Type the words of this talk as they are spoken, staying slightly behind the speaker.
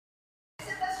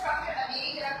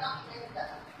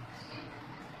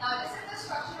This is the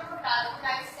structure of a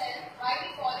plasmolysed cell. Why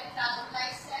we call it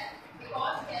plasmolysed cell?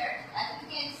 Because here, as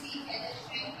you can see, there is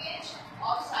shrinkage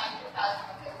of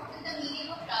cytoplasm. Okay, what is the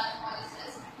meaning of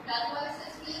plasmolysis?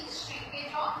 Plasmolysis means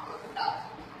shrinkage of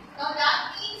protoplasm. Now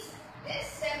that means this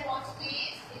cell what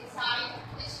stays inside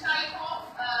this type of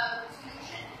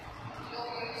solution.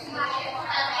 Solution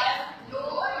having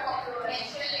lower water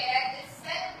potential, where this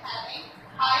cell having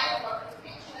higher water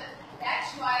potential.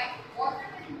 That's why water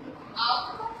will move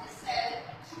out of the cell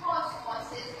through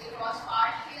osmosis across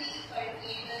partially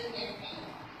permeable membrane.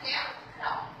 Clear?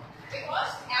 Now,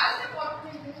 because as the water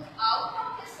will move out of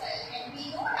the cell, and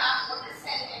we know now what is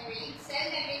cell membrane. Cell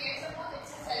membrane, let's suppose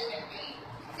it's a cell membrane.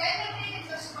 Cell membrane is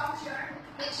a structure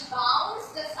which bounds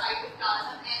the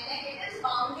cytoplasm, and then it is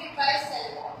bounded by cell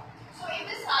wall. So if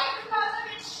the cytoplasm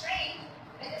is shrink,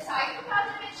 when the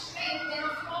cytoplasm is shrink, then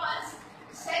of course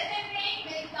cell membrane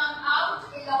will come out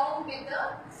along with the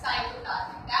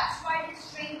cytoplasm. That's why this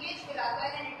shrinkage will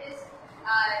occur, and it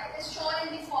is shown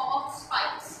in the form of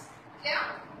spikes. Clear?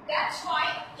 That's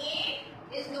why A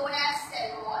is known as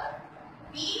cell wall.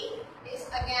 B is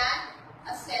again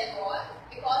a cell wall,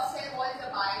 because cell wall is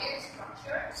a bilayered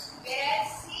structure, whereas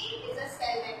C is a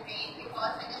cell membrane,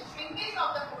 because when the shrinkage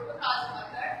of the protoplasm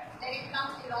occurs, then it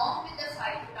comes along with the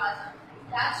cytoplasm.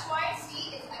 That's why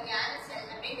C is again a cell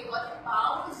membrane, because it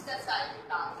bounds the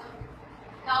cytoplasm.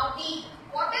 Now D,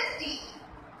 what is D?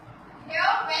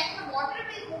 Here, when the water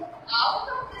will move out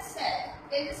of the cell,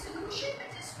 then the solution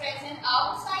which is present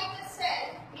outside the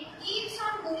cell, it keeps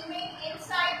on moving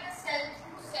inside the cell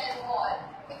through cell wall,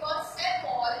 because cell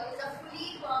wall is a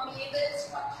fully permeable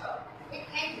structure. It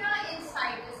enters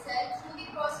inside the cell through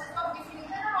the process of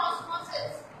diffusion or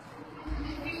osmosis.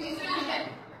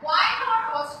 Diffusion. Why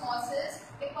not osmosis?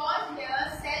 Because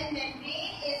here cell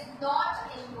membrane is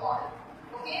not involved.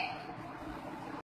 Okay?